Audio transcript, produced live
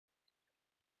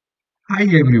Hi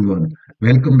everyone,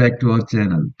 welcome back to our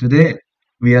channel. Today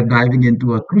we are diving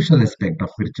into a crucial aspect of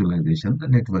virtualization, the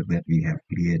network that we have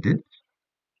created.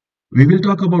 We will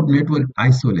talk about network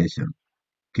isolation.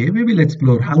 Okay, we will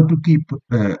explore how to keep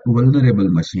a vulnerable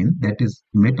machine, that is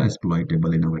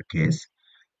metasploitable in our case,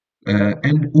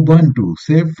 and Ubuntu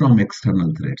safe from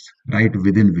external threats right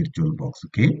within VirtualBox.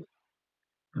 Okay,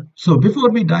 so before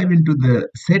we dive into the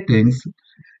settings,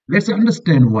 let's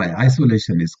understand why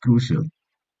isolation is crucial.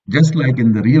 Just like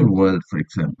in the real world, for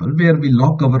example, where we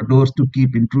lock our doors to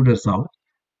keep intruders out,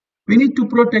 we need to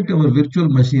protect our virtual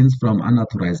machines from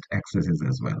unauthorized accesses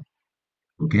as well.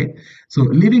 Okay, so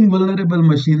leaving vulnerable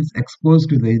machines exposed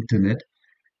to the internet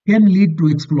can lead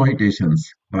to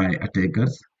exploitations by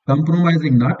attackers,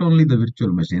 compromising not only the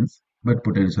virtual machines but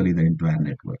potentially the entire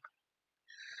network.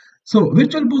 So,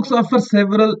 VirtualBox offers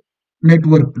several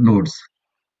network nodes,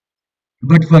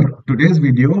 but for today's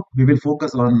video, we will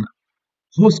focus on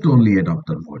host only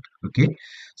adapter mode. Okay,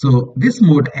 so this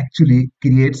mode actually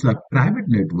creates a private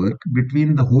network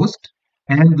between the host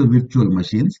and the virtual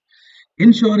machines,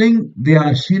 ensuring they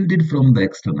are shielded from the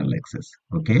external access.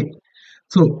 Okay,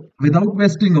 so without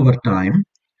wasting our time,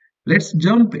 let's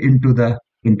jump into the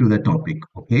topic.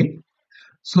 Okay,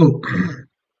 so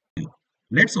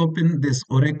let's open this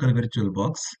Oracle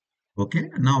VirtualBox. Okay,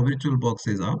 now VirtualBox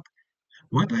is up.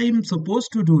 What I am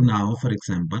supposed to do now, for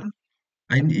example,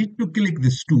 I need to click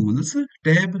this tools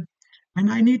tab and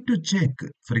I need to check,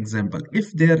 for example, if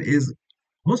there is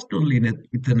host only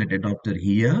Ethernet adapter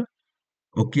here,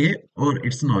 okay, or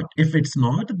it's not. If it's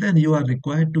not, then you are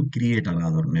required to create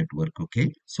another network,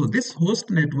 okay. So this host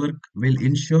network will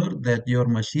ensure that your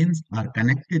machines are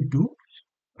connected to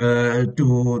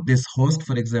this host,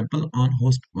 for example, on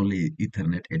host only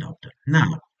Ethernet adapter.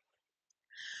 Now,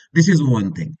 this is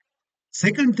one thing.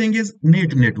 Second thing is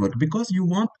network because you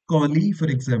want Kali, for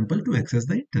example, to access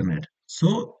the internet.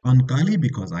 So on Kali,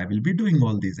 because I will be doing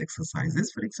all these exercises,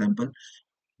 for example,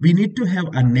 we need to have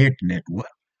a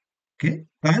network. Okay,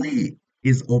 Kali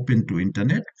is open to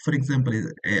internet. For example,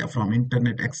 from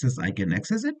internet access, I can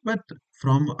access it, but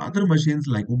from other machines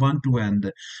like Ubuntu and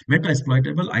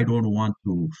Metasploitable, I don't want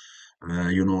to,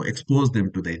 expose them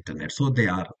to the internet. So they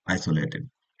are isolated.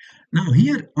 Now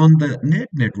here on the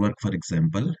network, for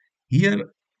example,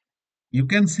 here you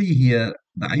can see here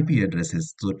the IP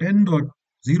addresses. So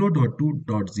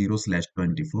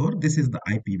 10.0.2.0/24. This is the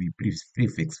IPv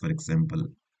prefix, for example,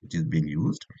 which is being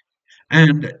used.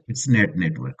 And it's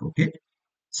network, okay?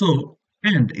 So,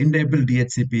 and enable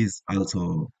DHCP is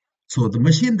also. So the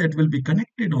machine that will be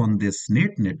connected on this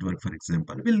network, for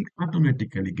example, will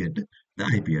automatically get the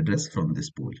IP address from this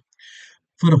pool.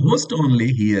 For host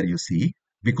only, here you see,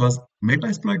 because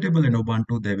Metasploitable and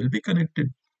Ubuntu, they will be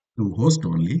connected to host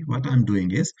only. What I'm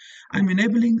doing is I'm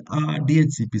enabling a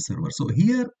DHCP server. So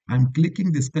here I'm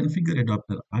clicking this configure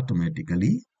adapter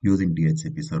automatically using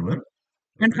DHCP server.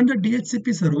 And under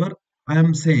DHCP server, I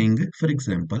am saying, for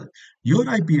example, your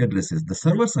IP addresses, the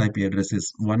server's IP address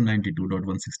is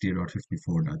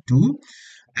 192.168.54.2,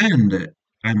 and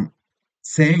I'm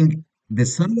saying the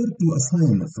server to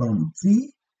assign from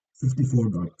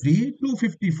 354.3 to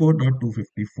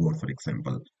 54.254, for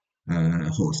example,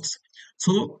 hosts.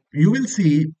 So you will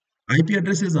see IP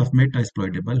addresses of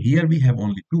Metasploitable. Here we have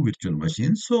only two virtual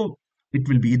machines, so it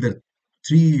will be either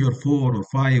 3 or 4 or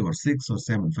 5 or 6 or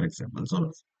 7, for example.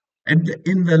 So in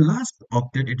the last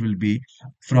octet, it will be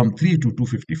from 3 to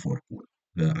 254 pool,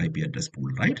 the IP address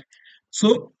pool, right?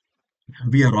 So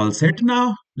we are all set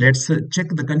now. Let's check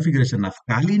the configuration of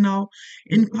Kali now.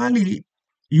 In Kali,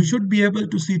 you should be able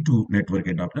to see two network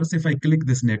adapters. If I click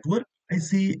this network, I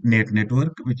see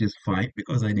network, which is fine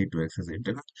because I need to access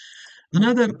internet.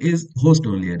 Another is host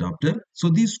only adapter. So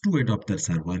these two adapters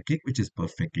are working, which is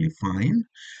perfectly fine.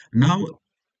 Now,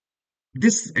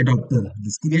 this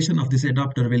creation of this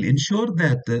adapter will ensure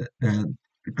that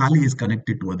Kali is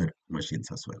connected to other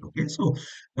machines as well. Okay, so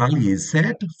Kali is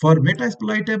set for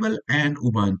Metasploitable and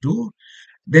Ubuntu.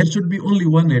 There should be only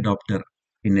one adapter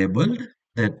enabled,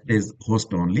 that is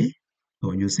host only.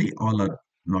 So you see, all are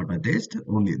not attached.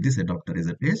 Only this adapter is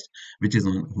attached, which is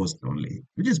on host only,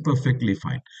 which is perfectly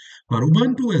fine. For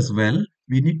Ubuntu as well,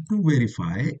 we need to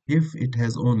verify if it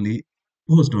has only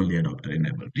host only adapter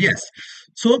enabled. Yes.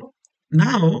 So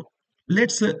now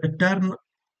let's turn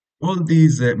all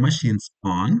these machines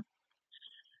on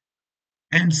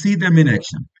and see them in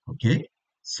action. Okay.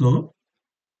 So,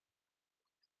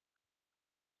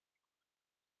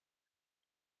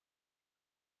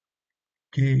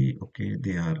 okay,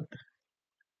 they are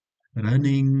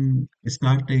running,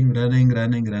 starting,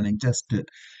 running, just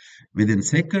within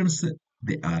seconds,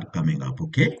 they are coming up.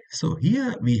 Okay. So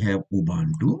here we have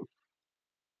Ubuntu.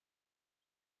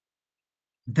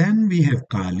 Then we have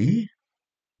Kali.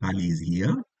 Kali is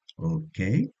here.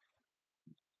 Okay.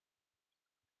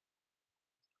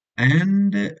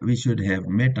 And we should have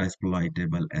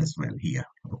Metasploitable as well here.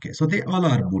 Okay. So they all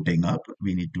are booting up.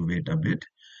 We need to wait a bit.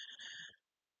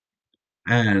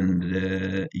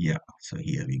 And yeah, so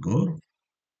here we go.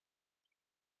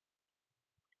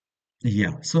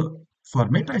 Yeah, so for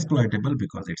Metasploitable,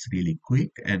 because it's really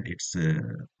quick and it's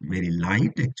very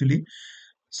light actually,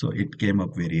 so it came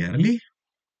up very early.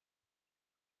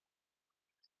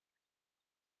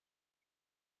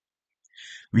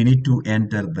 We need to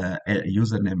enter the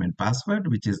username and password,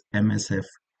 which is MSF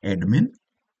admin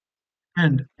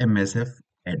and MSF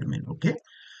admin. Okay,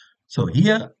 so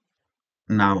here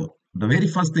now, the very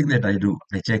first thing that I do,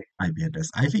 I check IP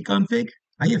address, ifconfig,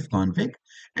 ifconfig,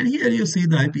 and here you see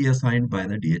the IP assigned by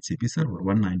the DHCP server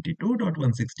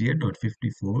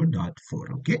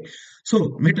 192.168.54.4. Okay,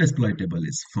 so Metasploitable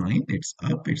is fine, it's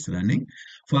up, it's running.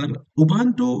 For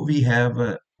Ubuntu, we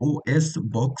have OS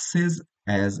boxes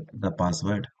as the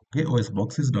password. Okay,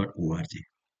 osboxes.org,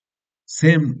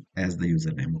 same as the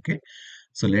username. Okay,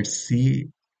 so let's see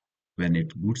when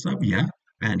it boots up. Yeah,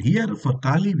 and here for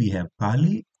Kali, we have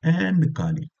Kali and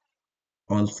Kali,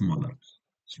 all smaller.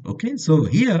 Okay, so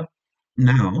here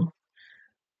now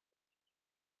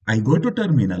I go to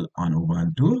terminal on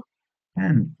Ubuntu,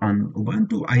 and on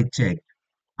Ubuntu I check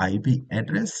IP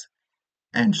address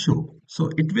and show.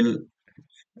 So it will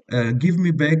give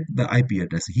me back the IP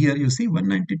address. Here you see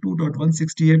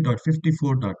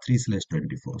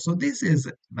 192.168.54.3/24. So this is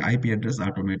the IP address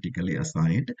automatically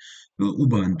assigned to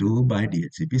Ubuntu by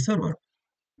DHCP server.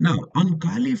 Now on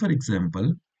Kali, for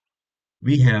example,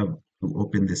 we have to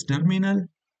open this terminal,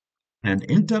 and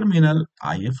in terminal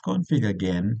ifconfig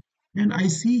again, and I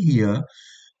see here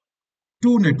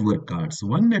two network cards.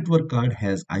 One network card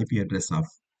has IP address of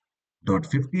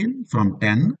 .15 from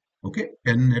 10, okay,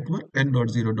 10 network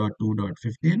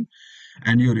 10.0.2.15,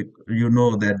 and you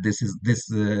know that this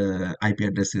IP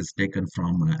address is taken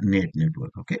from net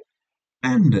network, okay,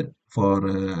 and for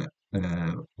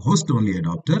host only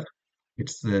adapter,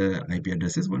 its IP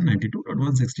address is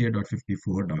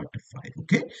 192.168.54.5.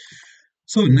 Okay,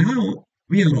 so now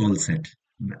we are all set.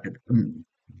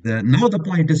 Now the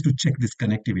point is to check this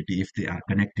connectivity if they are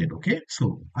connected. Okay,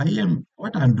 so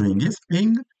what I'm doing is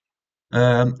ping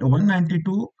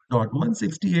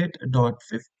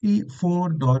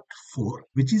 192.168.54.4,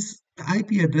 which is the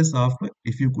IP address of,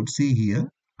 if you could see here,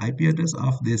 IP address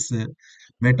of this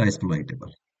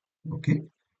Metasploitable. Okay,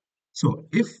 so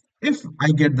if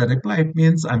I get the reply, it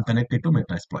means I'm connected to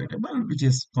Metasploitable, which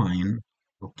is fine.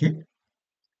 Okay,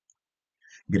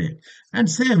 great. And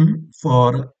same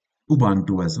for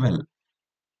Ubuntu as well.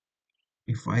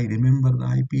 If I remember the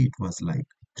IP, it was like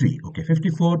 3. Okay,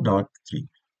 54.3.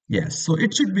 Yes, so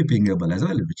it should be pingable as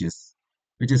well, which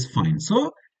is fine.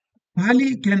 So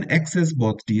Kali can access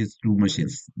both these two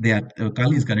machines.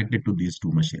 Kali is connected to these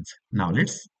two machines. Now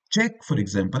let's check, for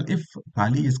example, if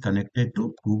Kali is connected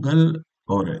to Google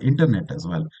or internet as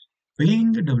well.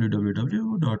 Ping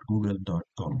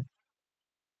www.google.com.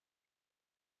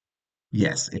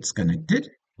 Yes, it's connected.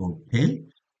 Okay,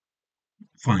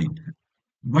 fine.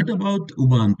 What about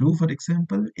Ubuntu, for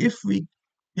example? If we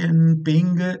can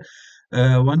ping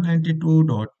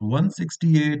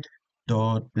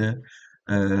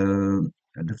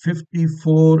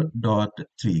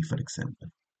 192.168.54.3, for example.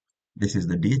 This is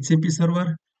the DHCP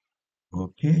server.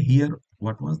 Okay, here,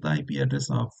 what was the IP address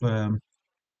of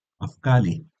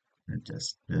Kali?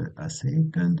 Just a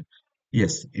second.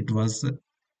 Yes, it was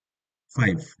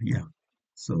 5. Yeah.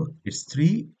 So it's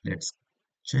 3. Let's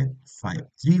check 5.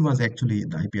 3 was actually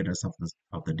the IP address of the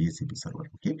DHCP server.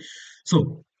 Okay.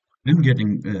 So I'm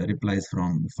getting replies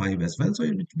from 5 as well. So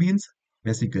it means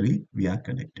basically we are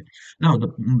connected. Now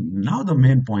the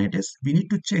main point is we need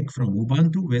to check from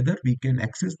Ubuntu whether we can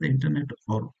access the internet,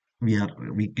 or we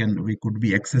could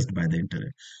be accessed by the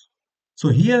internet. So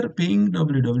here ping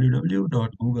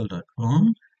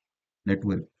www.google.com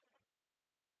network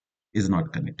is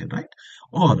not connected, right?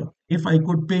 Or if I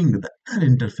could ping the other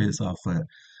interface of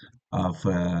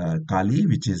Kali,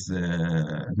 which is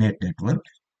net network,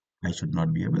 I should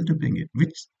not be able to ping it,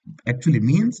 which actually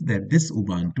means that this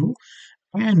Ubuntu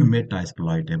and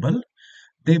Metasploitable,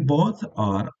 they both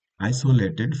are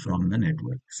isolated from the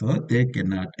network, so they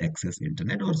cannot access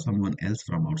internet, or someone else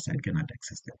from outside cannot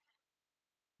access them.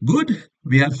 Good,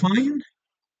 we are fine.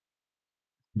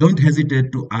 Don't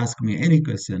hesitate to ask me any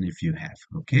question if you have.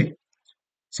 Okay,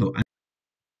 so.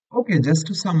 Okay, just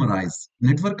to summarize,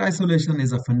 network isolation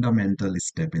is a fundamental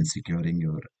step in securing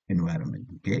your environment.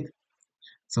 Okay,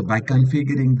 so by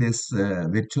configuring this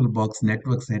VirtualBox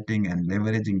network setting and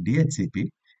leveraging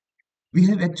DHCP, We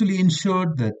have actually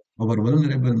ensured that our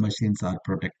vulnerable machines are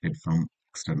protected from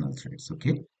external threats.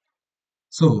 Okay.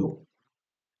 So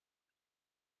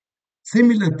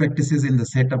similar practices in the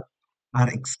setup are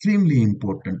extremely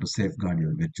important to safeguard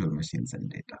your virtual machines and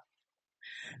data.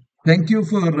 Thank you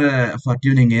for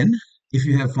tuning in. If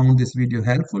you have found this video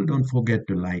helpful, don't forget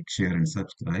to like, share, and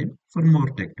subscribe for more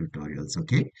tech tutorials.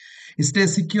 Okay, stay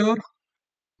secure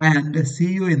and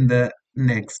see you in the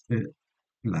next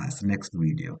class, next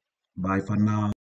video. Bye for now.